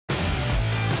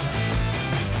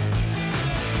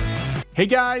Hey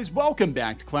guys, welcome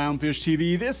back to Clownfish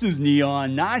TV. This is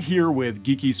Kneon, not here with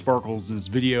Geeky Sparkles in this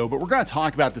video, but we're going to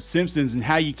talk about The Simpsons and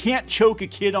how you can't choke a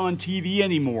kid on TV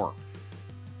anymore.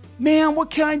 Man,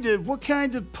 what kind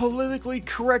of politically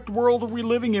correct world are we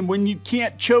living in when you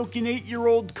can't choke an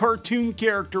 8-year-old cartoon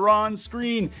character on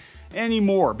screen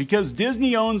anymore? Because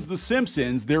Disney owns The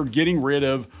Simpsons, they're getting rid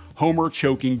of Homer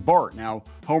choking Bart. Now,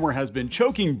 Homer has been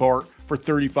choking Bart for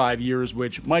 35 years,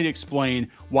 which might explain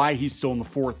why he's still in the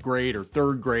 4th grade or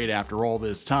 3rd grade after all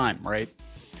this time, right?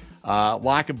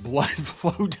 Lack of blood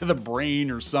flow to the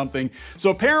brain or something. So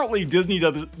apparently Disney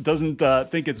doesn't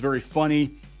think it's very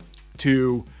funny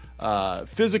to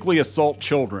physically assault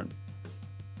children.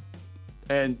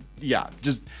 And yeah,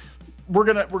 just we're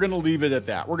gonna leave it at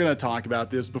that. We're gonna talk about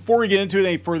this. Before we get into it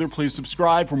any further, please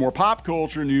subscribe for more pop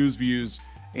culture news, views,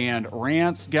 and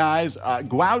rants, guys.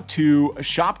 Go out to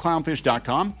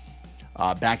shopclownfish.com.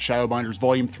 Back Shadowbinders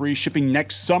Volume 3 shipping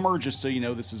next summer. Just so you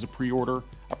know, this is a pre-order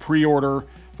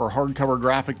for a hardcover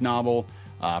graphic novel.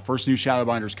 First new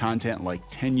Shadowbinders content in like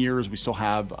 10 years. We still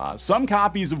have some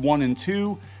copies of 1 and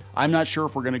 2. I'm not sure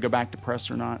if we're going to go back to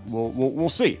press or not. We'll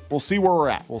see. We'll see where we're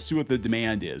at. We'll see what the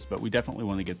demand is, but we definitely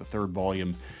want to get the 3rd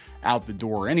volume out the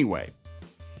door anyway.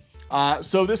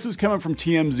 So this is coming from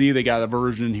TMZ. They got a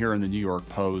version here in the New York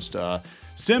Post.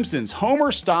 Simpsons,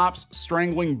 Homer stops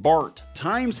strangling Bart.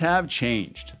 Times have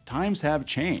changed. Times have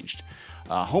changed.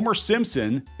 Homer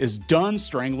Simpson is done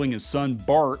strangling his son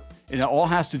Bart, and it all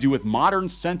has to do with modern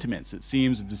sentiments. It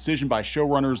seems a decision by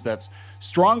showrunners that's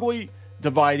strongly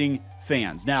dividing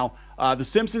fans. Now, The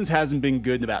Simpsons hasn't been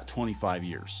good in about 25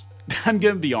 years. I'm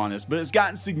going to be honest, but it's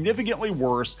gotten significantly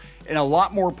worse and a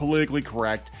lot more politically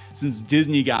correct since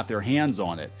Disney got their hands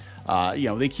on it. You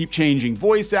know, they keep changing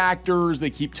voice actors,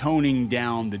 they keep toning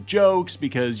down the jokes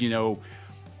because, you know,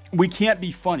 we can't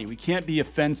be funny, we can't be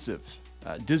offensive.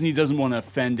 Disney doesn't want to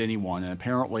offend anyone, and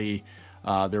apparently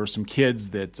there are some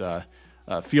kids that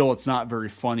feel it's not very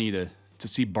funny to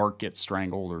see Bart get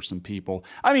strangled or some people.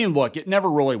 I mean, look, it never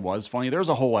really was funny. There's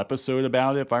a whole episode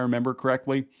about it, if I remember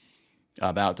correctly,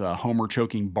 about Homer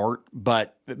choking Bart,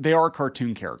 but they are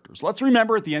cartoon characters. Let's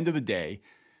remember at the end of the day,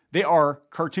 they are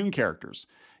cartoon characters.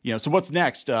 You know, so what's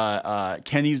next?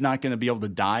 Kenny's not going to be able to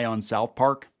die on South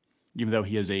Park, even though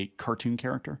he is a cartoon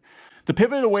character. The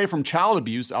pivot away from child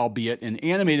abuse, albeit in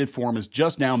animated form, is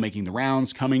just now making the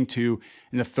rounds, coming to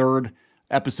in the 3rd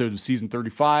episode of season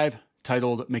 35,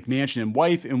 titled McMansion and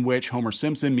Wife, in which Homer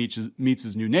Simpson meets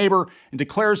his new neighbor and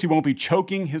declares he won't be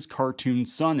choking his cartoon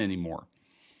son anymore.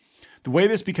 The way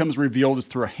this becomes revealed is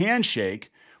through a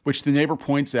handshake, which the neighbor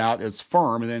points out as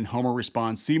firm, and then Homer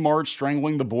responds, "See, Marge,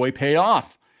 strangling the boy paid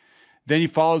off." Then he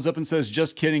follows up and says,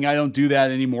 "Just kidding, I don't do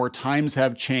that anymore. Times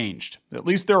have changed." At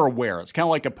least they're aware. It's kind of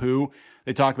like Apu.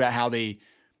 They talk about how they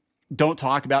don't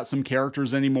talk about some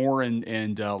characters anymore,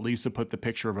 and Lisa put the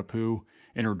picture of Apu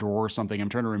in her drawer or something. I'm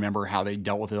trying to remember how they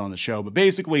dealt with it on the show. But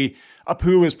basically,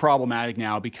 Apu is problematic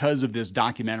now because of this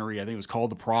documentary. I think it was called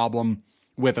The Problem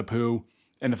with Apu,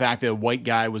 and the fact that a white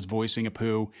guy was voicing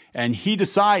Apu, and he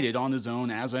decided on his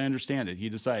own, as I understand it, he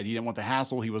decided he didn't want the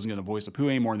hassle, he wasn't going to voice Apu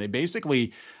anymore, and they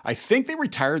basically, I think they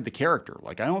retired the character.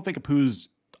 Like, I don't think Apu's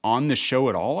on the show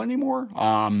at all anymore.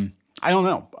 I don't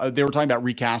know. They were talking about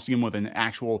recasting him with an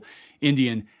actual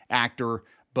Indian actor,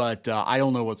 but I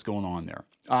don't know what's going on there.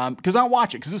 Because I don't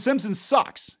watch it, because The Simpsons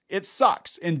sucks. It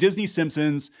sucks, and Disney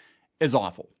Simpsons is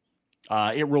awful.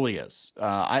 It really is.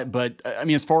 But, I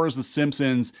mean, as far as The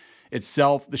Simpsons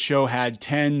itself, the show had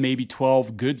 10, maybe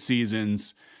 12 good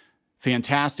seasons,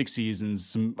 fantastic seasons.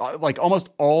 Some, like almost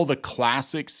all the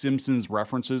classic Simpsons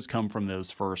references come from that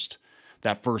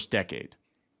first decade.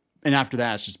 And after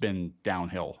that, it's just been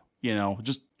downhill. You know,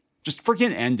 just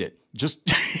freaking end it. Just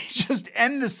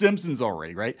end The Simpsons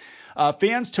already, right?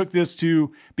 Fans took this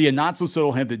to be a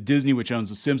not-so-subtle hint that Disney, which owns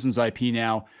the Simpsons IP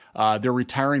now, they're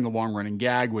retiring the long-running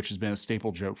gag, which has been a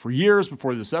staple joke for years.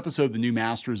 Before this episode, the new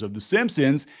masters of The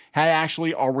Simpsons had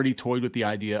actually already toyed with the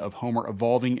idea of Homer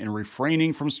evolving and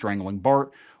refraining from strangling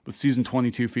Bart, with season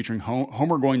 22 featuring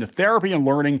Homer going to therapy and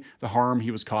learning the harm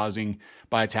he was causing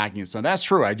by attacking his son. That's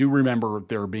true. I do remember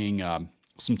there being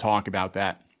some talk about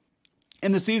that.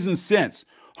 In the seasons since,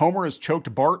 Homer has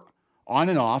choked Bart on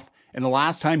and off, and the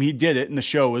last time he did it in the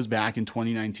show was back in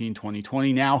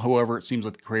 2019-2020. Now, however, it seems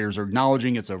like the creators are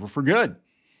acknowledging it's over for good.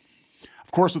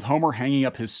 Of course, with Homer hanging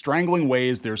up his strangling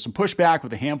ways, there's some pushback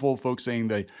with a handful of folks saying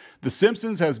The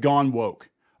Simpsons has gone woke.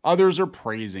 Others are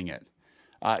praising it.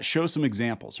 Show some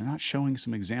examples. They're not showing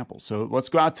some examples. So let's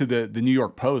go out to the New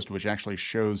York Post, which actually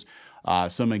shows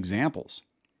some examples.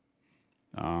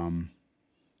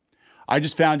 I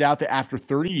just found out that after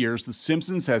 30 years, The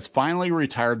Simpsons has finally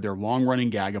retired their long-running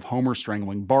gag of Homer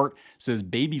strangling Bart, says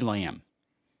Baby Lamb.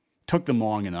 Took them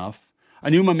long enough. I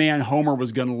knew my man Homer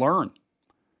was going to learn.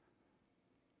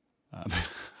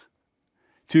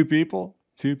 Two people.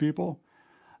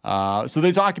 So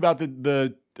they talk about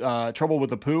the trouble with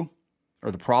the poo, or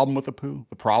the problem with the poo.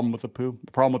 The problem with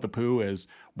the poo is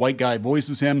white guy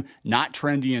voices him, not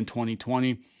trendy in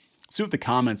 2020. See what the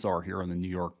comments are here on the New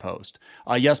York Post.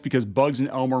 Yes, because Bugs and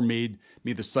Elmer made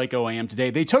me the psycho I am today.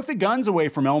 They took the guns away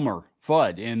from Elmer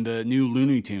Fudd in the new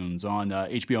Looney Tunes on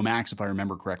HBO Max, if I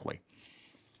remember correctly.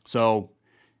 So,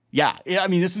 yeah, I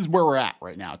mean, this is where we're at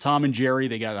right now. Tom and Jerry,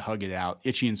 they got to hug it out.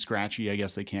 Itchy and Scratchy, I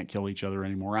guess they can't kill each other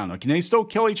anymore. I don't know. Can they still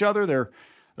kill each other? They're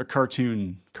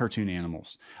cartoon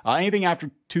animals. Anything after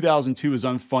 2002 is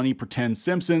unfunny, pretend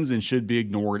Simpsons, and should be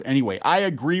ignored. Anyway, I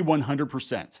agree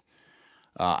 100%.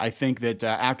 I think that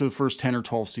after the first 10 or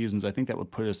 12 seasons, I think that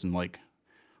would put us in like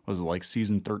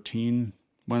season 13?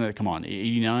 When did it come on?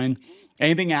 89?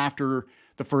 Anything after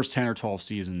the first 10 or 12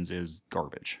 seasons is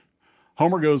garbage.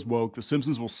 Homer goes woke. The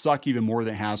Simpsons will suck even more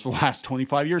than it has for the last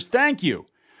 25 years. Thank you.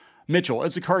 Mitchell,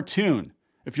 it's a cartoon.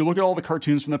 If you look at all the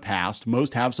cartoons from the past,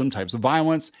 most have some types of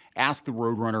violence. Ask the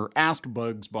Roadrunner, ask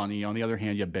Bugs Bunny. On the other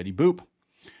hand, you have Betty Boop,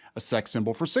 a sex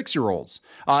symbol for 6-year-olds.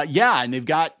 Yeah, and they've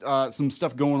got some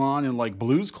stuff going on in like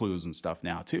Blue's Clues and stuff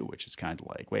now too, which is kind of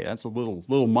like, wait, that's a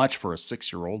little much for a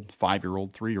 6-year-old,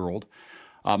 5-year-old, 3-year-old.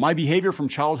 My behavior from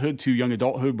childhood to young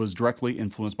adulthood was directly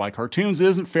influenced by cartoons. It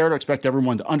isn't fair to expect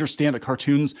everyone to understand that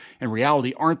cartoons and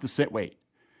reality aren't the same. Wait,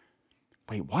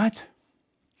 what?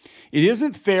 It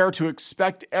isn't fair to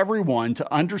expect everyone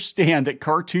to understand that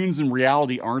cartoons and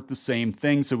reality aren't the same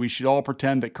thing, so we should all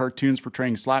pretend that cartoons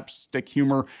portraying slapstick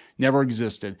humor never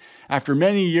existed. After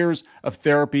many years of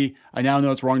therapy, I now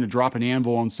know it's wrong to drop an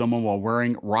anvil on someone while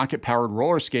wearing rocket-powered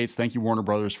roller skates. Thank you, Warner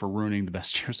Brothers, for ruining the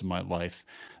best years of my life.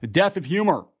 The death of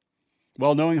humor.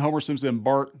 Well, knowing Homer Simpson and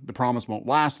Bart, the promise won't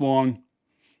last long.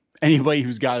 Anybody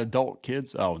who's got adult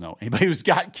kids, anybody who's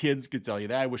got kids could tell you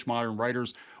that. I wish modern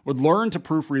writers would learn to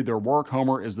proofread their work.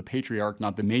 Homer is the patriarch,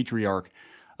 not the matriarch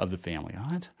of the family.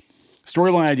 What?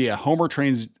 Storyline idea. Homer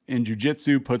trains in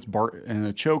jujitsu, puts Bart in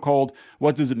a chokehold.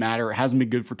 What does it matter? It hasn't been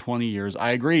good for 20 years. I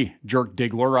agree. Jerk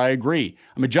Diggler, I agree.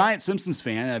 I'm a giant Simpsons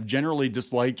fan, and I've generally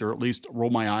disliked or at least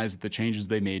rolled my eyes at the changes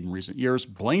they made in recent years.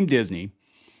 Blame Disney.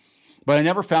 But I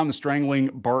never found the strangling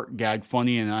Bart gag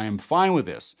funny, and I am fine with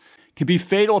this. Can be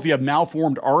fatal if you have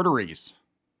malformed arteries.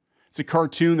 It's a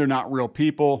cartoon. They're not real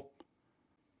people.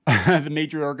 The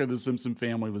matriarch of the Simpson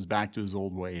family was back to his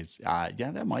old ways.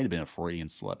 Yeah, that might have been a Freudian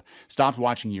slip. Stopped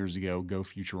watching years ago. Go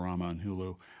Futurama on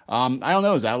Hulu. I don't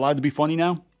know. Is that allowed to be funny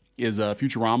now? Is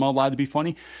Futurama allowed to be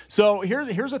funny? So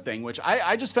here's a thing, which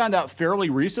I just found out fairly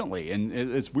recently, and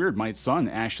it's weird. My son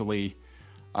actually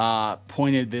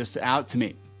pointed this out to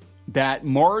me, that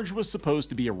Marge was supposed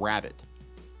to be a rabbit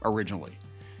originally.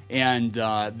 And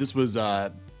this was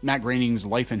Matt Groening's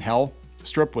Life in Hell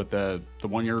strip with the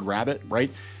one-eared rabbit,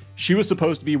 right? She was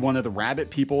supposed to be one of the rabbit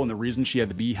people, and the reason she had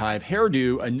the beehive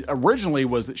hairdo originally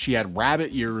was that she had rabbit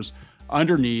ears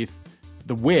underneath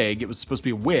the wig. It was supposed to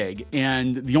be a wig,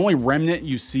 and the only remnant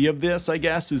you see of this, I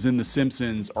guess, is in the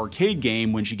Simpsons arcade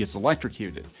game when she gets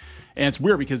electrocuted. And it's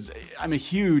weird because I'm a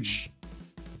huge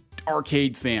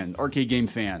arcade game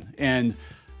fan, and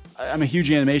I'm a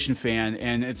huge animation fan,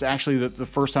 and it's actually the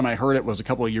first time I heard it was a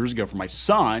couple of years ago from my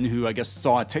son, who I guess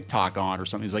saw a TikTok on or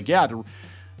something. He's like, yeah,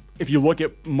 if you look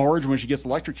at Marge when she gets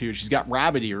electrocuted, she's got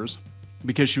rabbit ears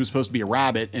because she was supposed to be a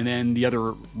rabbit, and then the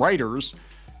other writers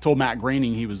told Matt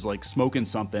Groening he was like smoking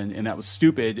something, and that was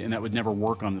stupid, and that would never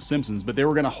work on The Simpsons, but they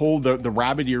were going to hold the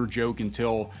rabbit ear joke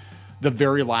until the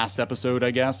very last episode,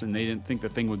 I guess, and they didn't think the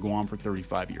thing would go on for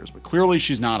 35 years. But clearly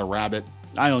she's not a rabbit.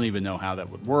 I don't even know how that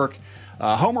would work.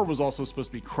 Homer was also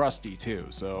supposed to be Krusty too,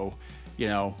 so, you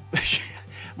know,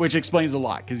 which explains a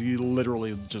lot because he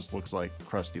literally just looks like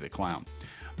Krusty the Clown.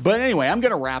 But anyway, I'm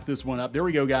going to wrap this one up. There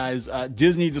we go, guys.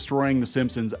 Disney destroying The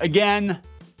Simpsons again.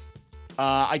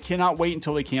 I cannot wait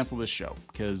until they cancel this show,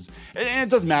 because it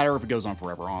doesn't matter if it goes on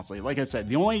forever, honestly. Like I said,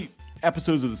 the only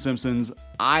episodes of The Simpsons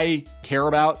I care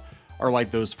about are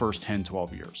like those first 10,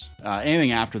 12 years.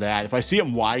 Anything after that, if I see it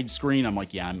in widescreen, I'm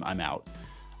like, yeah, I'm out.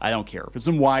 I don't care. If it's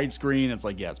in widescreen, it's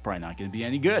like, yeah, it's probably not going to be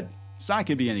any good. It's not going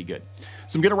to be any good.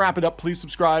 So I'm going to wrap it up. Please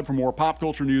subscribe for more pop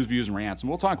culture news, views, and rants, and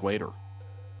we'll talk later.